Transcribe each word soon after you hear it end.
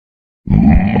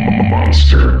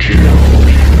Monster kill.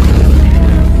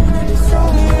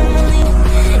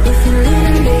 If you're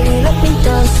leaving, baby, let me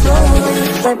down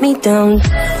slowly. Let me down.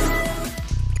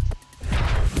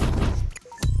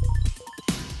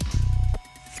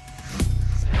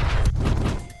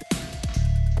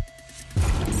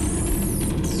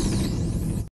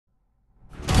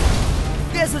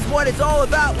 This is what it's all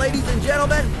about, ladies and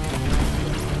gentlemen.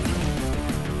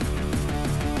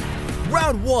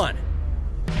 Round one.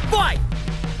 Fight!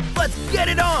 Let's get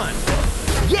it on!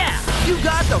 Yeah, you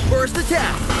got the first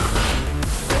attack.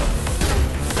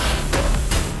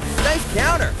 Nice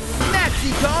counter.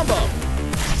 Maxi combo.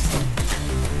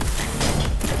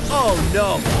 Oh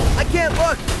no, I can't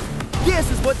look. This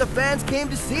is what the fans came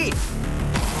to see.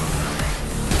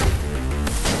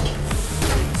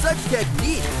 Such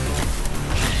technique.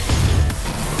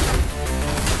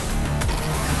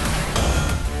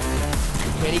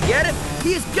 Can he get it?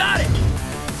 He's got it!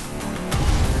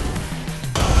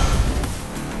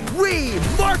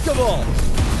 Remarkable!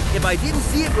 If I didn't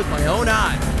see it with my own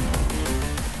eyes.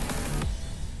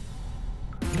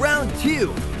 Round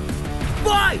two.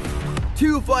 Fight!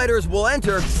 Two fighters will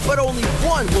enter, but only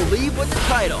one will leave with the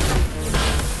title.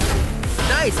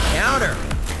 Nice counter.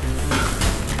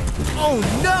 Oh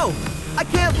no! I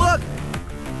can't look!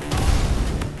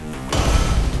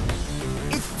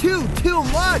 It's too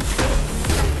much!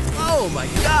 Oh my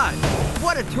god!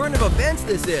 What a turn of events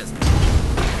this is!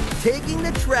 Taking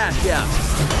the trash out.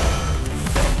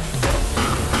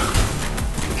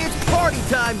 It's party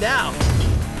time now!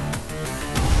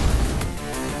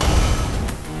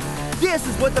 This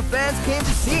is what the fans came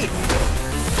to see!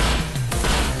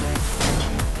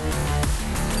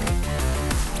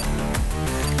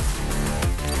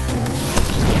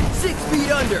 6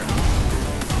 feet under!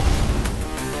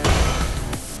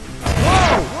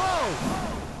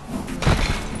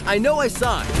 I know I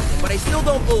saw it, but I still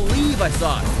don't believe I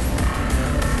saw it.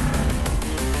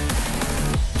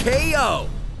 KO!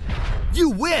 You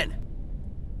win!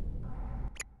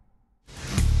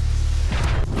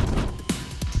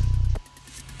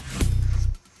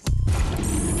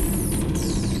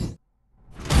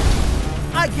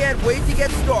 I can't wait to get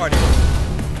started.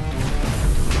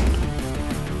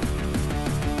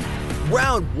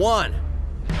 Round one.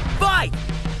 Fight!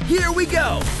 Here we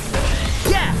go!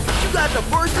 Yeah! You got the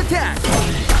first attack!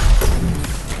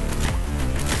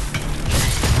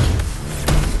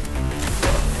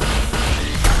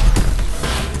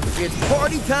 It's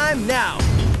party time now!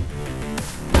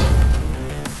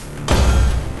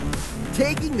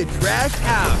 Taking the trash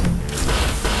out!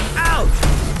 Ouch!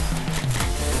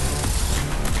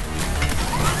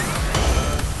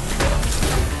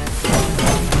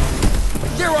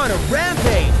 They're on a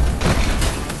rampage!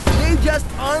 They just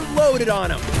unloaded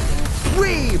on him!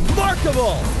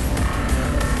 Remarkable!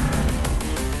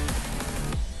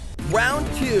 Round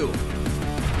two.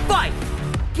 Fight!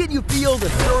 Can you feel the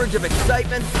surge of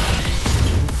excitement?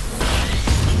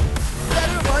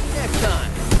 Better luck next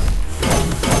time.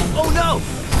 Oh no!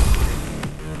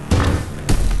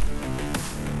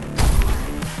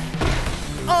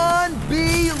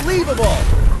 Unbelievable!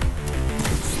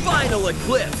 Spinal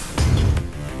eclipse!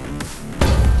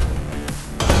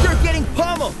 They're getting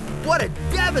pummeled! What a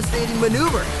devastating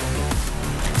maneuver!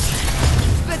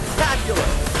 Spectacular!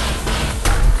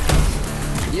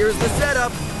 Here's the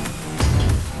setup.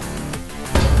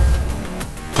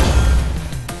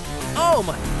 Oh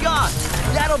my god!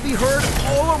 That'll be heard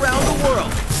all around the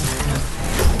world!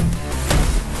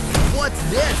 What's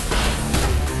this?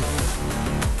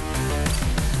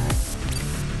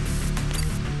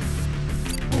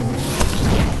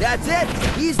 That's it!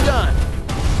 He's done!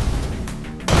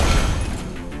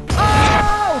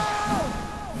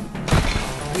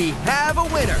 We have a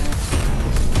winner!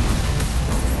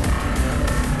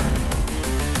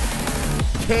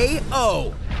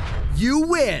 KO! You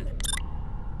win!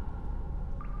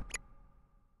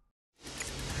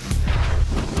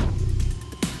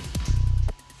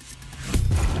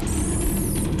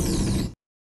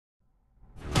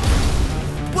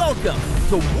 Welcome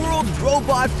to World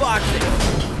Robot Boxing!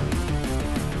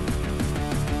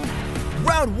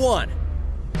 Round one.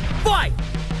 Fight!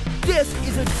 This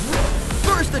is a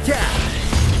first attack!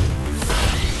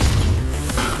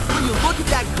 Will you look at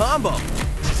that combo?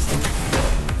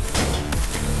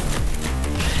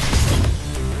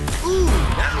 Ooh,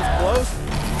 that was close.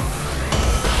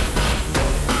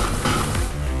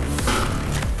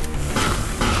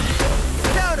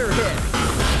 Counter hit.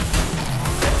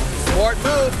 Smart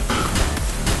move.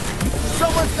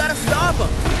 Someone's got to stop him.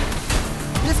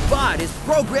 This bot is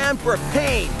programmed for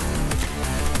pain.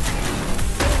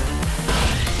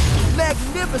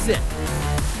 Magnificent.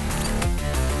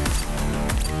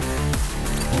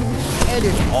 And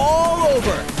it's all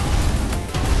over.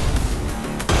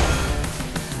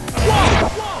 Whoa!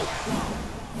 Whoa!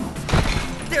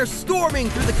 They're storming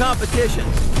through the competition.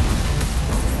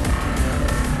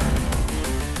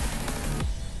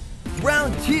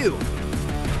 Round 2.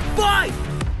 Fight!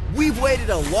 We've waited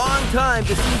a long time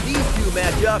to see these two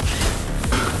match up.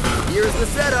 Here's the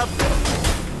setup.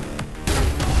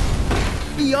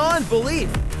 Beyond belief.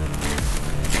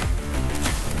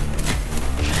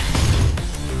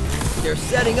 They're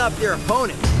setting up their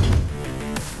opponent.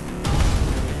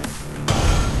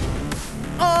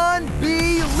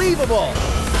 Unbelievable!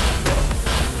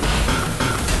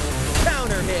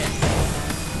 Counter hit.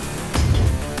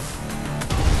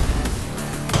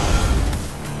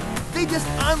 They just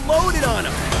unloaded on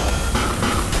him.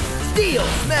 Steel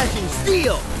smashing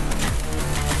steel.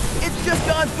 It's just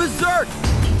gone berserk.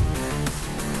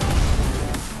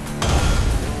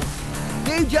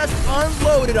 They just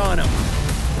unloaded on him.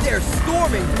 They're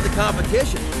storming through the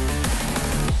competition.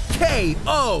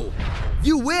 KO!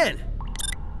 You win!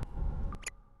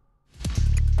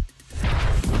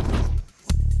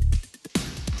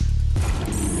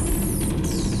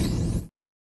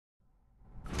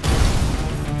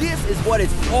 This is what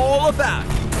it's all about.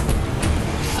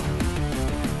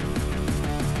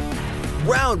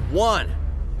 Round 1.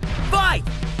 Fight!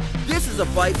 This is a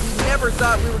fight we never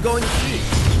thought we were going to see.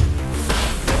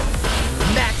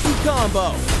 Maxi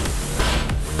combo.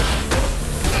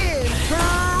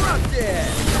 Interrupted.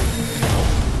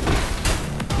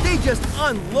 They just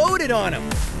unloaded on him.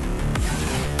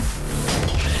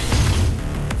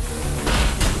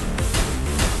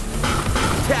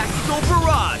 Tactical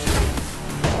barrage.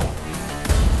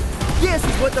 This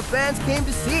is what the fans came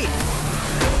to see.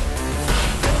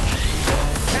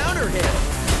 Counter hit.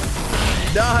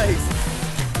 Nice.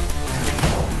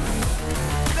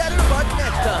 Better luck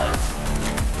next time.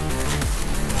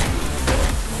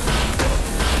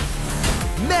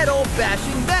 Metal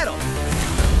bashing metal.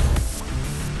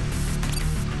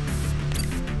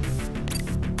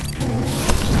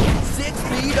 Six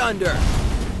feet under.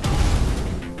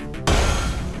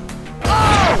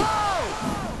 Oh!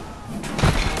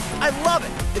 I love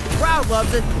it. The crowd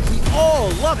loves it. We all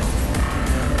love it.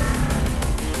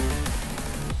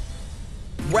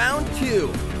 Round 2.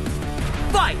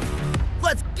 Fight!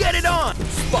 Let's get it on!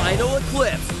 Spinal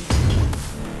eclipse.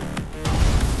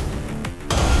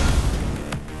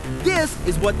 This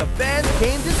is what the fans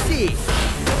came to see.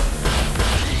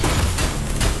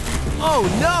 Oh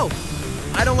no!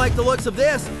 I don't like the looks of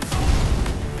this.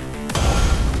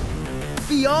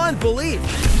 Beyond belief.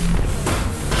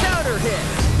 Counter hit.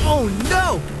 Oh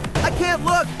no! I can't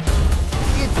look.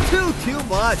 It's too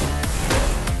much.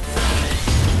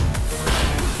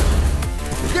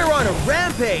 They're on a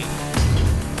rampage.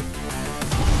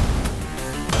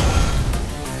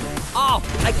 Oh,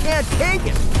 I can't take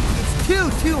it.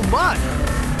 It's too much.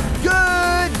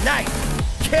 Good night.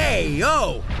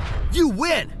 KO. You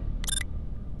win.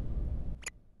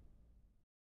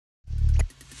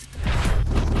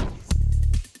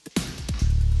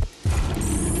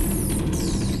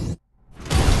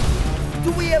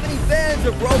 Do we have any fans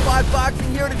of robot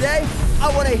boxing here today?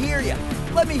 I want to hear you.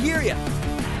 Let me hear you.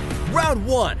 Round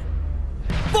 1.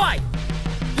 Fight!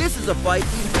 This is a fight.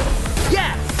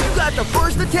 Yeah, you got the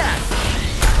first attack.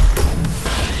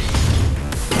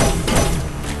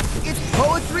 It's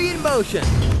poetry in motion.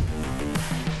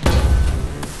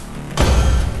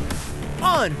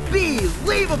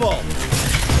 Unbelievable!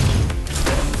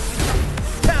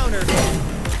 Counter hit.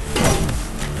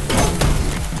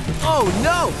 Oh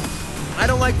no! I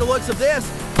don't like the looks of this.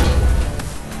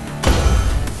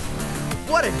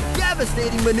 What a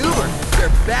devastating maneuver. They're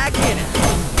back in it.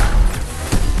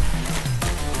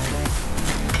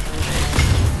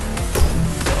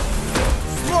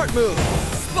 Smart move.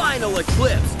 Spinal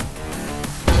eclipse.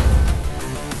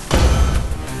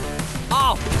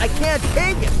 Oh, I can't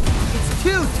take it.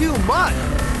 It's too much.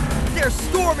 They're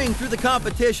storming through the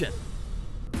competition.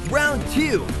 Round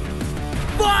 2.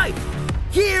 Fight!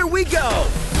 Here we go.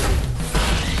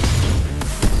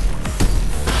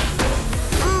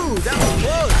 Ooh, that was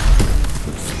close.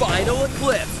 Spinal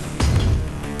eclipse.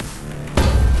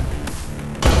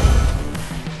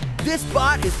 This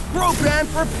bot is programmed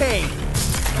for pain.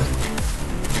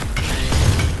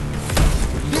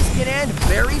 This can end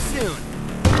very soon.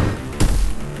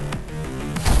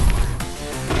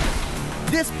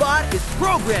 This bot is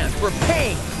programmed for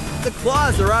pain. The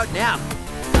claws are out now.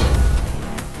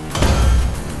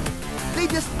 They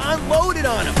just unloaded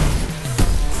on him.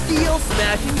 Steel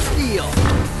smashing steel.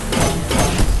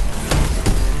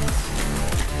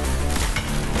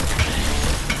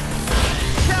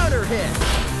 Counter hit.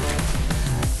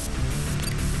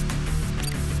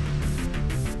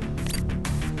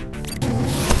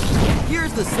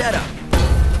 Here's the setup.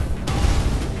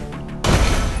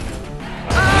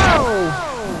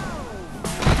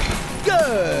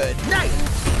 Good night!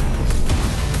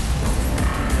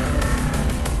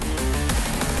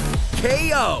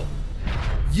 KO!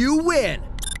 You win!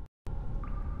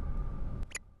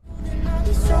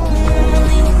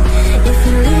 If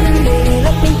you're leaving, baby,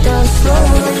 let me down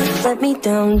slowly. Let me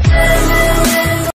down.